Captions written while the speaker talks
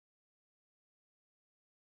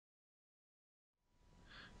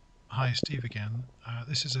Hi, Steve again.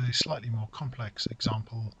 This is a slightly more complex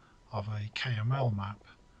example of a KML map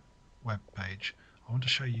web page. I want to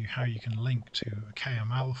show you how you can link to a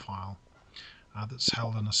KML file that's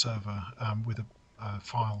held on a server with a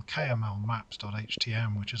file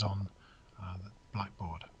kmlmaps.htm, which is on the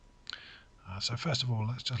Blackboard. So first of all,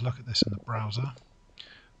 let's just look at this in the browser.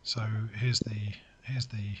 So here's the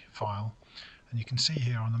file, and you can see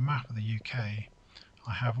here on the map of the UK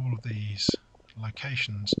I have all of these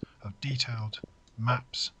locations of detailed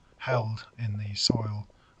maps held in the soil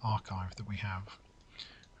archive that we have,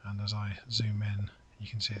 and as I zoom in you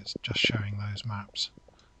can see it's just showing those maps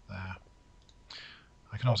there.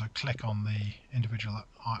 I can also click on the individual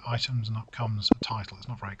items and up comes a title. It's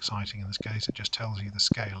not very exciting in this case, it just tells you the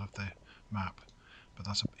scale of the map, but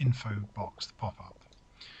that's an info box, the pop-up.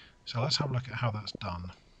 So let's have a look at how that's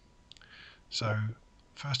done. So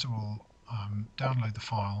first of all, download the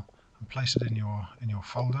file and place it in your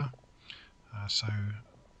folder. So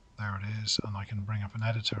there it is, and I can bring up an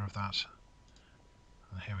editor of that,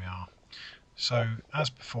 and here we are. So as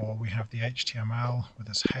before, we have the HTML with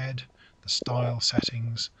its head, the style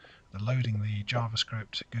settings, the loading the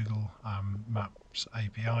JavaScript Google Maps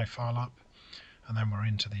API file up, and then we're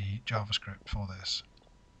into the JavaScript for this.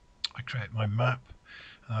 I create my map.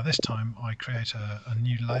 Now this time I create a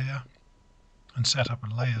new layer and set up a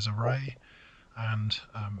layers array and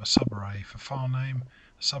a subarray for file name,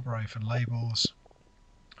 a subarray for labels,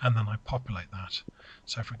 and then I populate that.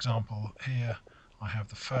 So for example, here I have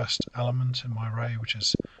the first element in my array, which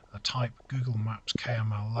is a type Google Maps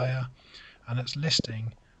KML layer, and it's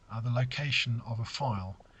listing the location of a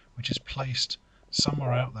file which is placed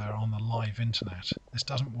somewhere out there on the live internet. This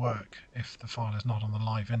doesn't work if the file is not on the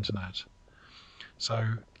live internet.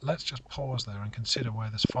 So let's just pause there and consider where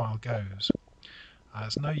this file goes.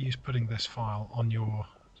 It's no use putting this file on your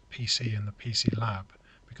PC in the PC lab,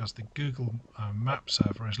 because the Google Map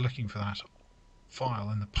server is looking for that file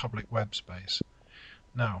in the public web space.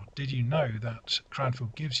 Now, did you know that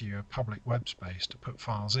Cranfield gives you a public web space to put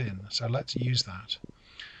files in? So let's use that.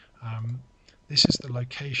 This is the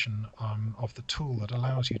location of the tool that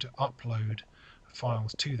allows you to upload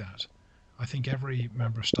files to that. I think every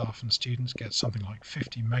member of staff and students gets something like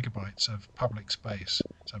 50 megabytes of public space,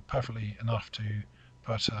 so perfectly enough to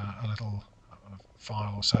put a little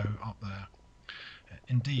file or so up there.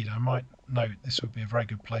 Indeed, I might note this would be a very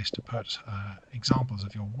good place to put examples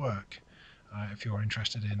of your work if you're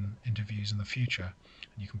interested in interviews in the future,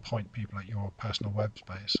 and you can point people at your personal web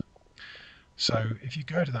space. So if you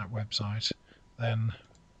go to that website, then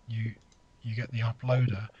you get the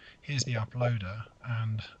uploader. Here's the uploader,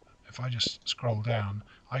 and if I just scroll down,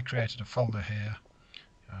 I created a folder here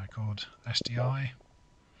called SDI,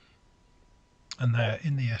 and there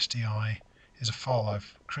in the SDI is a file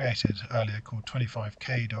I've created earlier called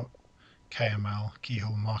 25k.kml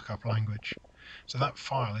keyhole markup language. So that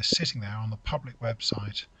file is sitting there on the public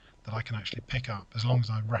website that I can actually pick up as long as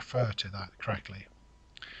I refer to that correctly.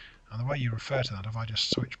 And the way you refer to that, if I just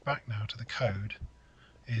switch back now to the code,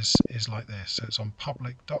 is like this. So it's on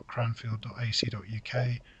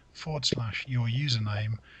public.cranfield.ac.uk/your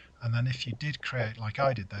username, and then if you did create, like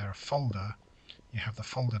I did there, a folder, you have the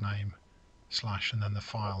folder name / and then the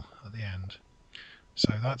file at the end.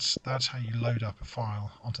 So that's how you load up a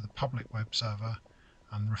file onto the public web server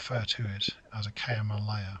and refer to it as a KML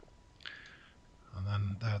layer. And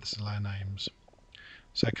then there's the layer names.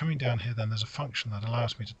 So coming down here, then there's a function that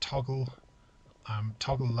allows me to toggle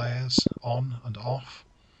layers on and off.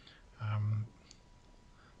 And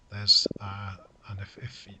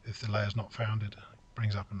if the layer is not found, it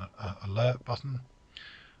brings up an alert button.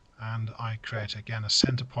 And I create again a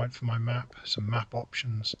center point for my map, some map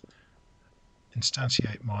options,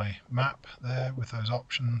 instantiate my map there with those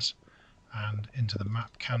options, and into the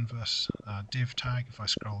map canvas div tag. If I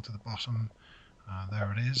scroll to the bottom,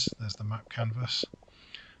 there it is, there's the map canvas,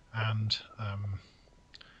 and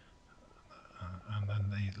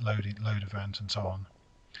then the load event and so on.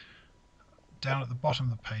 Down at the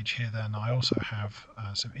bottom of the page here, then I also have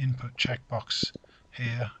some input checkbox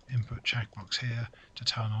here to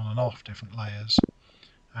turn on and off different layers,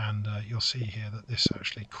 and you'll see here that this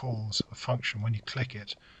actually calls a function when you click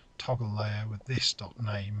it, toggle layer with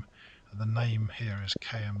this.name, and the name here is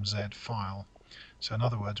KMZ file. So in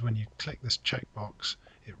other words, when you click this checkbox,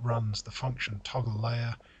 it runs the function toggle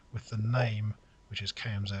layer with the name, which is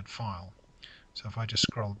KMZ file. So if I just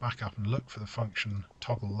scroll back up and look for the function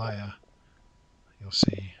toggle layer, you'll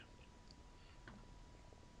see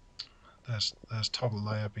there's toggle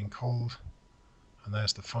layer being called, and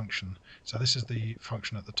there's the function. So this is the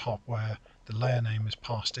function at the top where the layer name is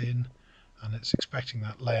passed in, and it's expecting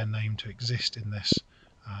that layer name to exist in this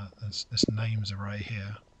there's this names array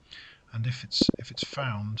here, and if it's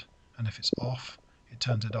found and if it's off, it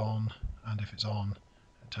turns it on, and if it's on,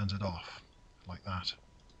 it turns it off, like that.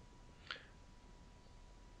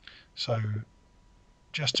 So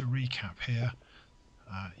just to recap here,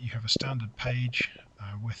 you have a standard page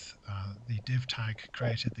with the div tag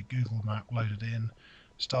created, the Google map loaded in,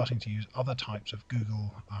 starting to use other types of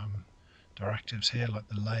Google directives here, like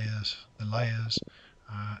the layers,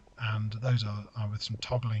 and those are with some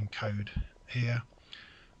toggling code here,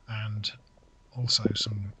 and also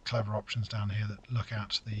some clever options down here that look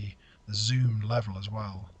at the zoom level as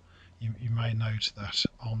well. You may note that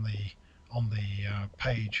on the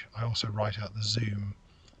page I also write out the zoom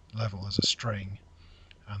level as a string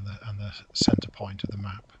and the center point of the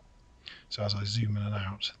map. So as I zoom in and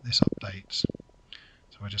out, this updates.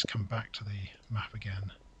 So I just come back to the map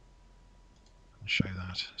again and show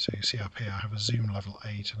that. So you see up here I have a zoom level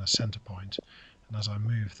 8 and a center point, and as I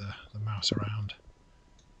move the mouse around,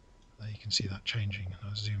 there you can see that changing.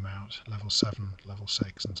 I zoom out, level 7, level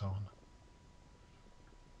 6, and so on.